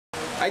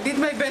I did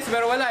my best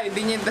pero wala,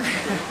 hindi niya.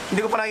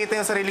 Hindi ko pa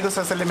nakikita yung sarili ko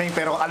sa salamin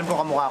pero alam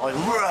ko kamukha ko.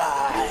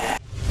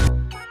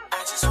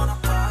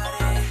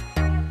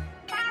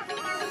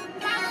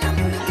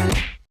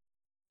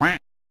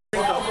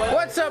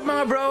 What's up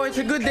mga bro? It's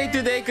a good day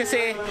today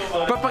kasi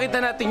papakita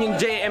natin yung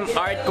JM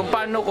art kung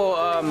paano ko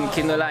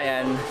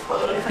kinulayan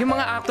yung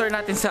mga actor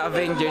natin sa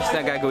Avengers na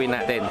gagawin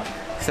natin.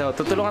 So,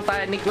 tutulungan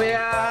tayo ni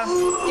Kuya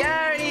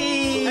Yari!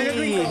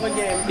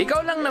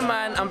 Ikaw lang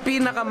naman ang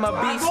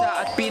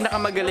pinakamabisa at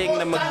pinakamagaling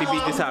na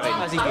magbibideo sa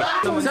akin. Sige.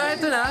 So,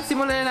 ito na.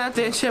 Simulan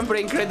natin.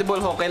 Siyempre, Incredible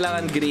Hulk.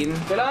 Kailangan green.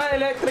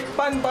 Kailangan electric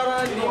fan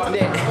para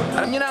Hindi.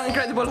 Alam niyo na ang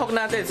Incredible Hulk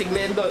natin. Si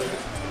Glendon.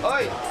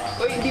 Oy!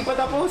 Oy, hindi pa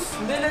tapos.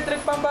 Hindi electric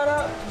fan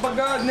para pag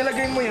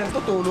nilagay mo yan,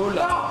 tutulo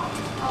lang.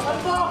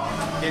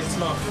 Yes,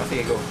 no.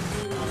 Sige, go.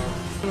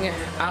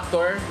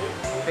 Actor,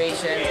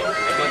 patient,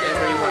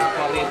 whatever you wanna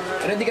call it.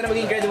 Ano, hindi ka na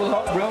maging Incredible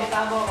Hulk, bro?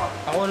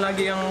 Ako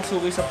lagi ang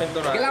suki sa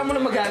pintura. Kailangan mo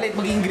na magalit,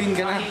 maging green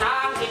ka na.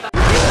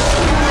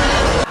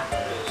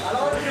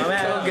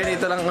 So,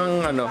 ganito lang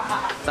ang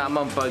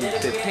tamang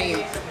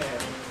pag-paint.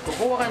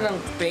 Kukuha ka ng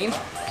paint,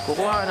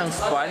 kukuha ka ng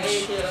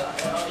sponge.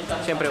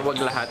 Siyempre,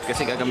 wag lahat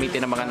kasi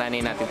gagamitin ng mga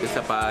nanay natin ito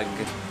sa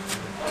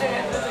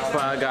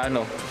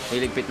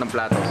iligpit ng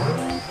plato.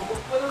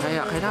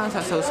 Kaya kailangan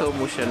sasawsaw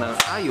mo siya ng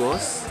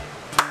ayos.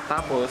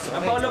 Tapos,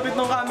 Ang paulapit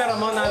ng camera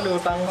mo,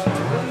 nalutang.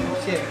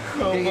 shit.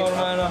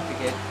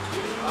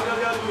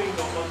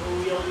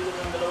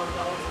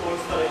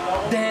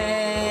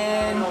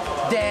 Den,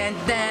 den,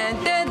 den,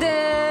 den,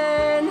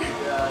 den.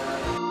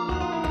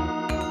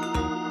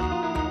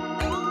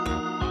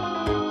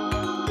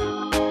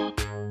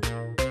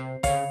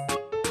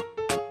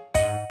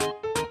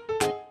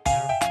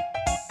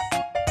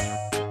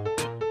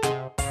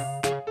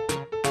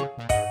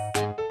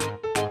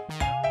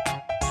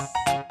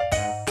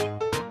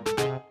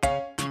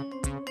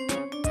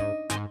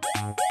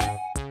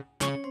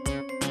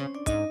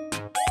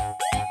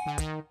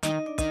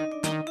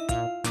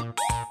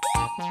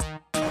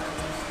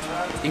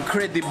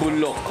 Incredible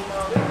look.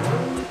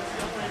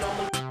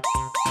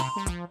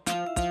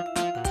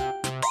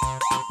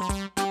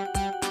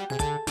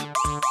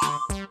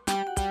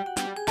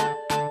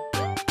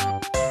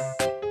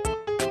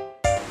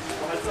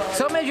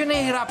 So medyo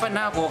nahihirapan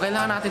na ako.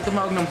 Kailangan natin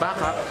tumawag ng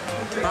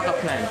backup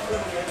plan.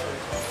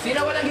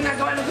 Sino walang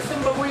ginagawa na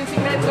gustong babuyin si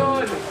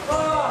Glendon?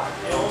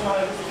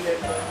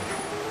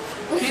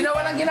 Sino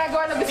walang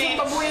ginagawa na gustong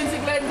babuyin si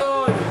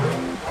Glendon?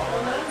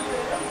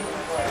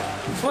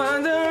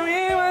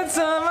 Wondering what's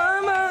on my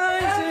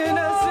mind.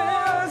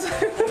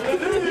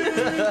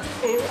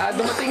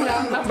 Dumating na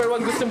ang number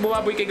 1 gustong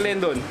bumaboy kay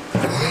Glendon.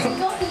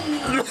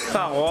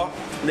 Ako?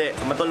 Hindi,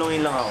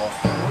 matulungin lang ako.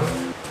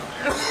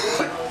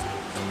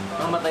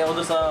 Mamatay ako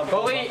doon sa...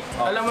 Okay,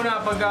 alam mo na,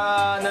 pag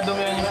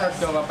nadumihan yung shirt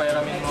ko,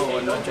 papairamin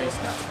mo, no choice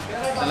na.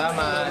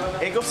 Salamat.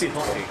 Ikaw si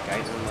Hulk eh,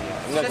 kahit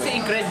Kasi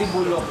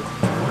incredible look.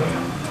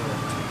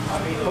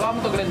 Baka mo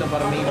to Glendon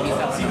para may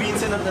kita. si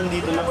Vincent at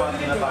nandito na parang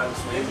tinatalos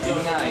mo yun. Yun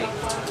nga eh.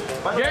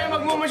 Kaya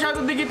wag mo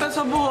masyado digitan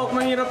sa buhok,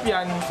 mahirap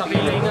yan. Sa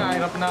kilay nga,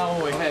 hirap na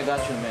ako eh. Okay,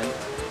 got you, man.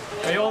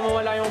 Ayoko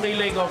mawala yung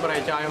kilay ko,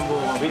 pre, tsaka yung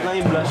buhok. Wait lang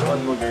yung blush on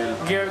mo, girl.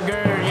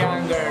 Girl,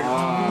 young girl.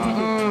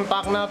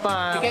 Pak na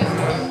pa.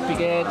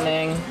 Piket,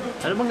 Neng.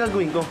 Ano bang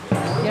gagawin ko?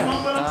 Yeah.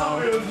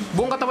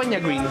 Buong katawan niya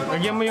green.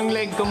 Lagyan mo yung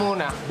leg ko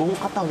muna. Buong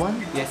katawan?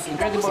 Yes,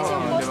 incredible.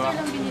 Di ba?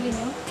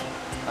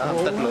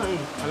 Tatlo.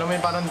 Alam mo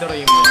yung parang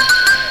Doraemon.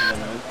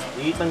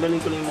 Itanggalin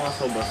ko lang yung mga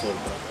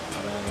sobra-sobra.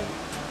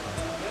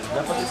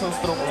 Dapat isang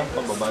stroke lang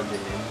pababa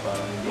din yun.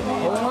 Parang hindi na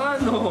Oo nga,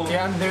 no.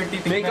 Kaya ang dirty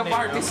tingnan Makeup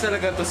eh, artist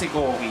talaga to si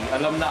Koki.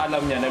 Alam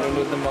niya,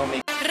 nanonood ng mga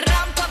makeup.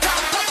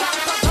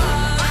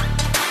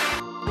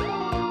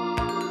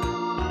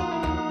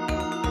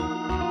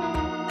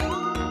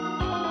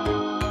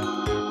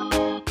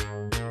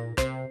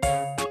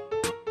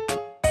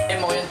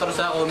 Mo ko yung turo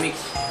sa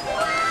comics.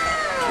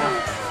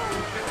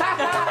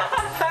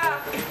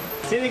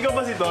 Sino ka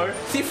ba si Thor?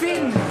 Si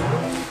Finn!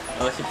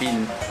 Si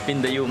Pin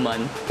the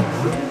Human.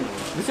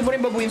 Gusto mo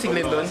rin babuyin si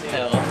Glendon?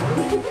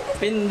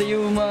 Pin the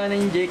Human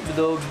and Jake the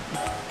Dog.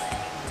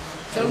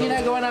 So,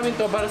 ginagawa namin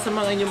to para sa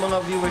mga inyong mga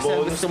viewers na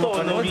Bonus gusto to, mo no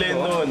panood to.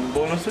 Glendon.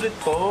 Bonus ulit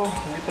to.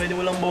 Hindi pwede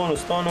walang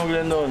bonus to, no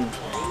Glendon.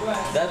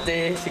 Dati,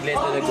 si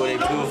Glendon na kulay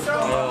blue.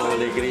 Ngayon,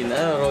 kulay green.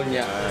 Ano role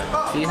niya?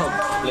 Sino?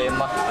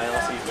 Lema. Kaya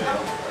kasi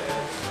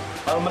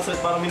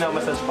parang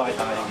minamassage pa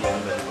kita ngayon,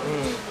 Glendon.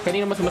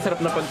 Kanino mas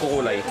masarap na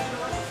pagkukulay?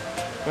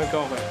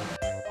 Ikaw, okay.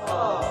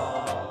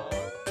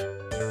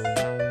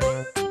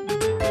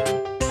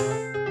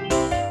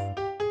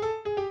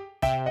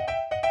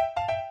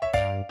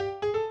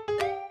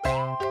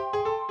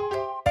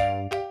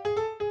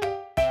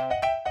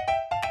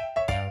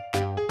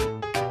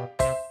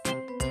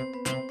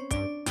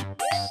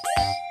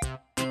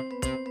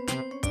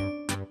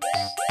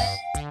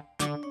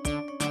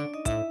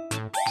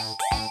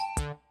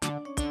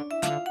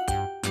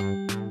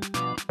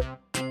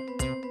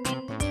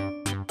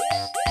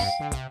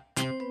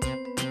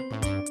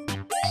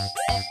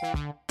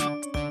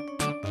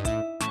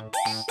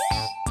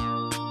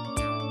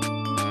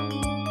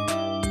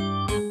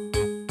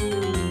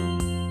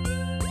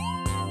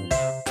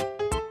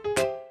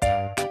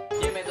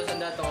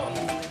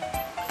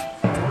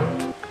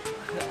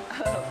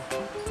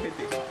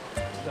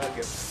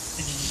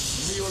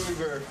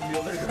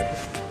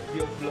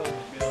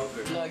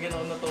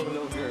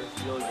 Motovlogger.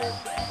 Vlogger.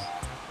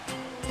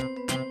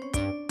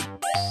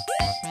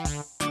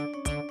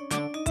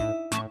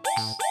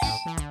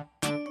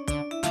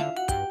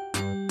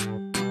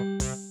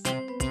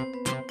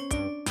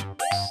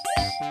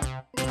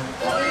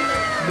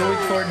 Do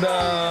it for the...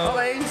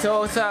 Okay,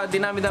 so sa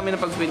dinami-dami ng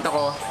pagpinta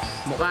ko,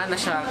 mukha na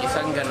siyang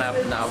isang ganap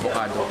na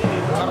avocado.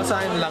 Para sa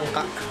akin,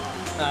 langka.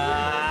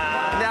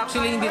 Hindi,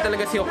 actually, hindi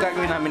talaga si Hawk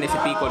gagawin namin si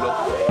Piccolo.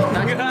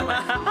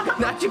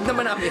 Na-achieve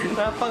naman namin.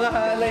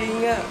 Napakahalay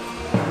nga.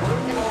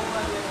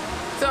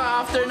 So,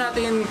 after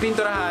natin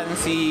pinturahan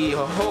si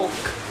Hawk,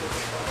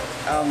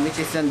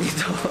 which is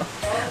nandito.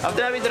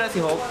 After natin pinturahan si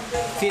Hawk,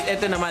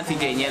 ito naman si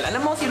Janiel.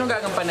 Alam mo sinong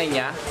gagampanan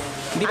niya?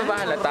 Hindi mo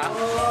ba halata?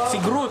 Si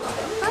Groot.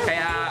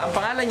 Kaya ang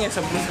pangalan niya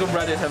sa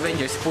BruskoBros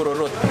Avengers, puro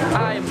Root.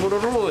 Yung puro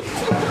Root.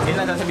 Yun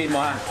lang sasabihin mo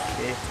ha.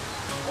 Okay.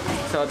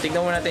 So,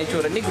 tignan mo natin yung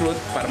tsura ni Groot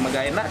para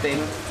magaya natin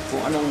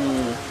kung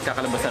anong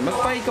kakalabasan.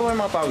 Magpahikaw ang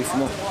mga pawis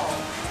mo.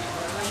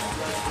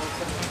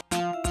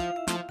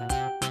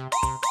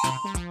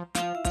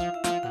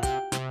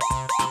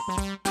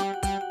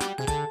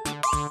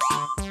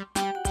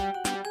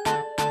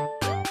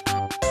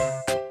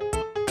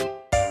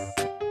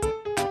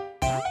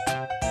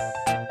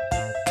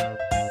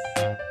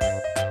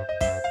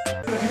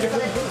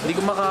 Hindi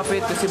ko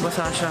makapit kasi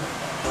basa siya.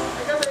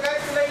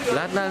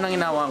 Lahat na nang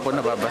inawan ko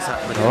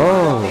nababasa.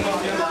 Oh.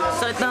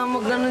 Sakit na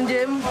mag ganun,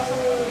 Jem.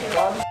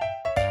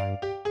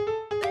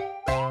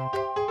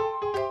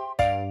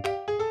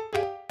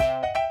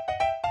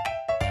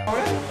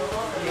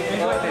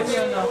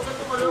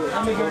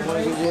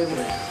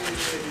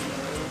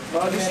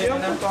 Balis yan,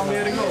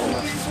 pang-camera mo.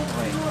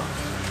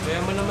 Kaya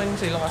mo naman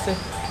sila kasi.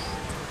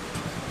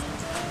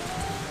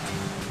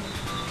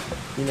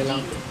 Yun na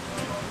lang.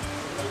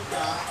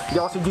 Hindi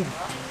ako si Jig.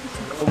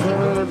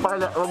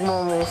 Huwag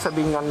mo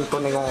sabihin nga nito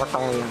na yung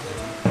katanga yan.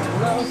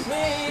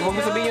 Huwag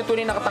mo sabihin yung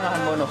tunay na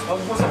katangahan mo, no?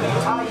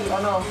 Ay,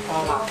 ano?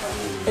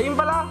 Ayun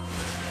pala!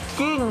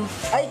 King!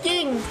 Ay,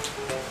 King!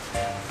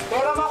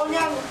 Kailan ako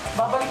niyan?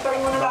 Babalik pa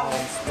rin mo na lang.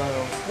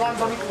 Yan,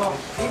 balik ko.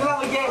 Sige lang,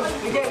 Ijen.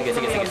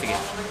 Sige.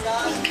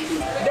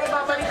 Hindi,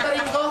 babalik pa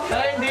rin ko.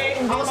 Ay, hindi.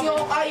 Ako si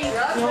Hawkeye.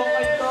 Si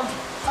Hawkeye to.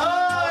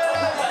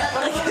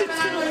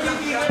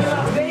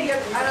 Hindi,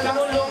 ano lang.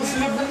 Long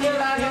sleeve na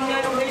yan. Yan nga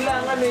yung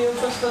kailangan eh. Yung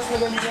tas-tas na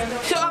ganyan.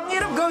 So, ang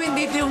hirap gawin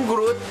dito yung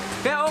Groot.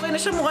 Kaya okay na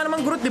siya, mukha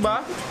namang Groot, di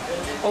ba?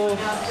 Oh,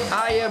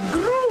 I am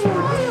Groot!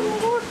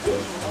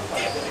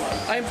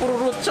 Ay, puro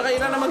root. Tsaka yun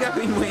na naman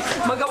gagawin mo eh.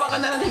 Magawa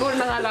ka na lang siguro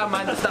ng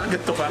halaman, tapos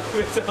nakaganto ka.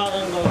 Di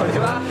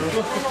ba?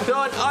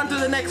 So, on to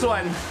the next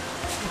one.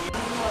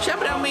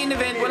 Siyempre, ang main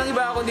event, walang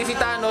iba kundi si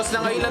Thanos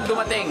na ngayon lang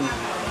dumating.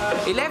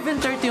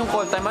 11:30 yung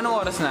call time.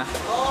 Anong oras na?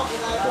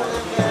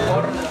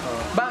 Or,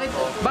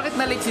 bakit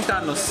na-late si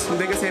Thanos?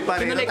 Hindi kasi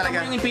pare, ito Kinolekta mo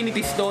talaga. yung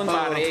Infinity Stone,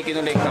 pare.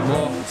 Kinolekta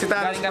mo. Si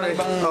Thanos Galing ka ng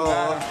ibang...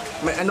 Oo.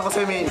 May ano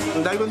kasi may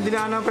dahil kung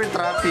dinaanan pa yung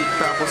traffic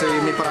tapos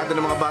may parada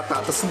ng mga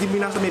bata tapos hindi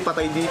minasa may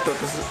patay dito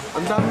tapos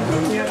ang dami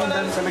nangyayari ang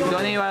dami talaga.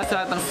 Doon na iwalas sa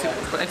lahat ng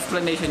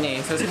explanation niya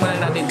eh. So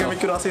simulan natin to. Gamit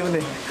ko na kasi yun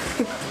eh.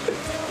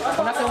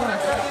 Kung nasa una.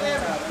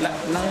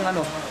 Ng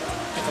ano.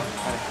 Ito.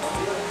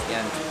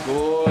 Yan.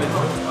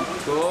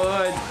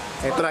 Good.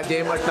 Ito na,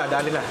 JMart na,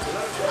 dali na.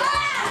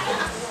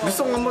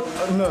 Gusto nga mo,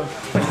 ano?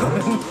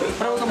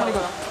 Pero huwag kang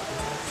malikot.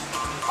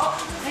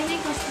 May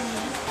question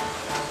niya.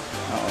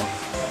 Oo.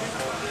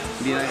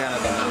 Hindi na gano'n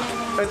din.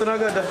 Ito na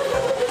agad ah.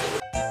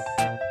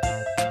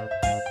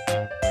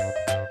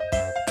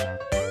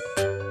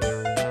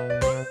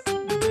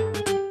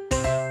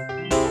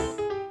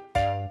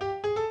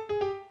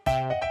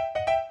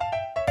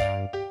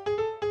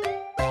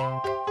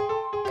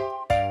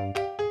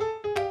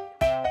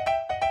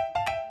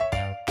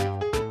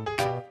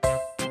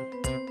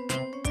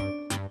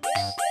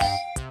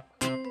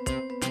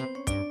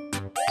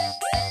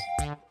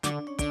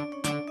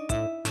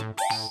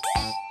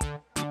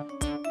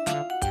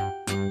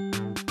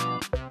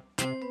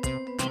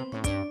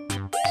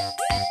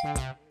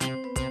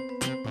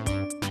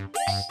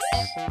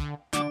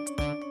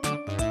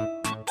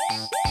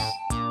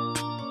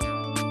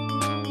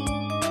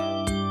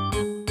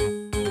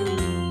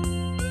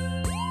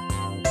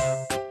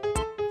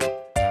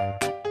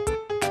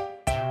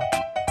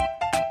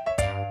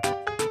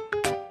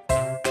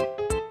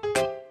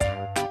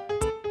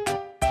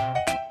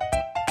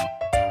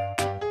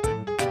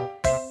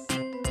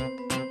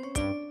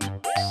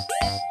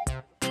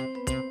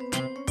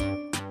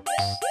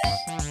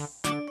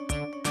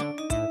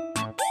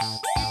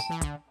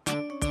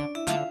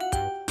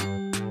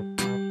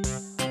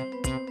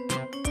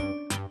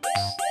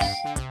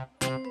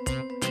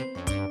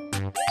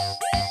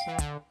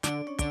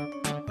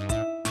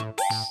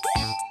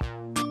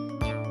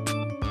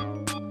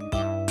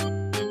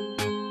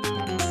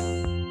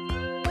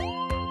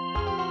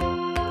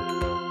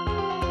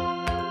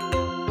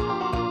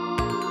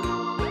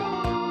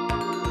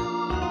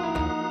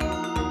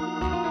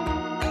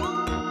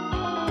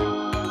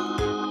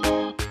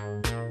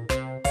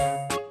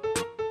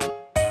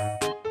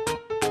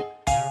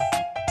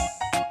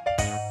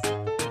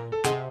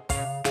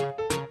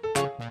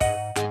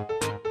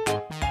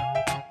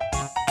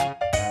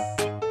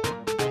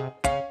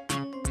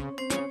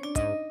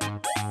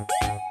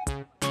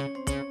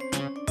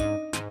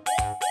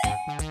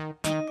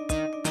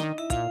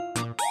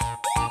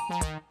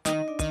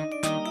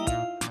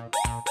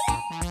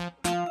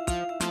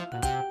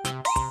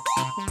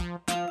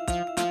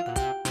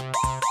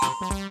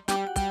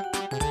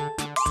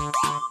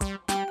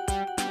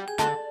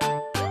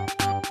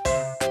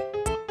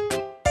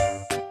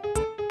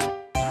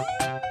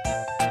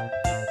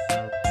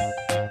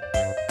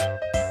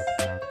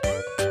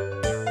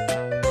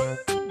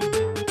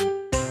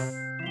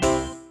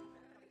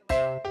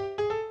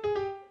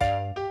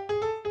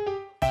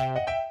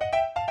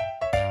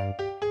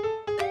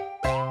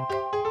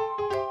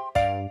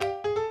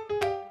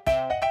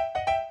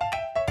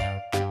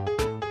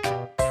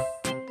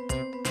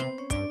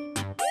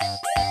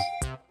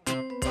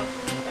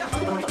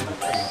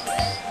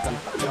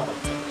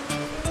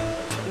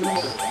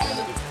 mo.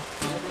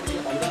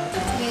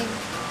 Okay.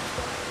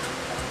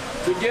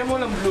 Bigyan mo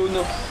ng blue,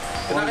 no?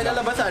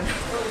 Nakilalabasan.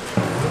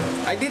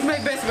 I did my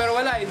best pero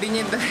wala, hindi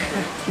niya.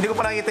 Hindi ko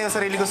pa nakikita yung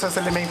sarili ko sa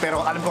salamin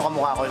pero alam ko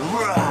kamukha ko.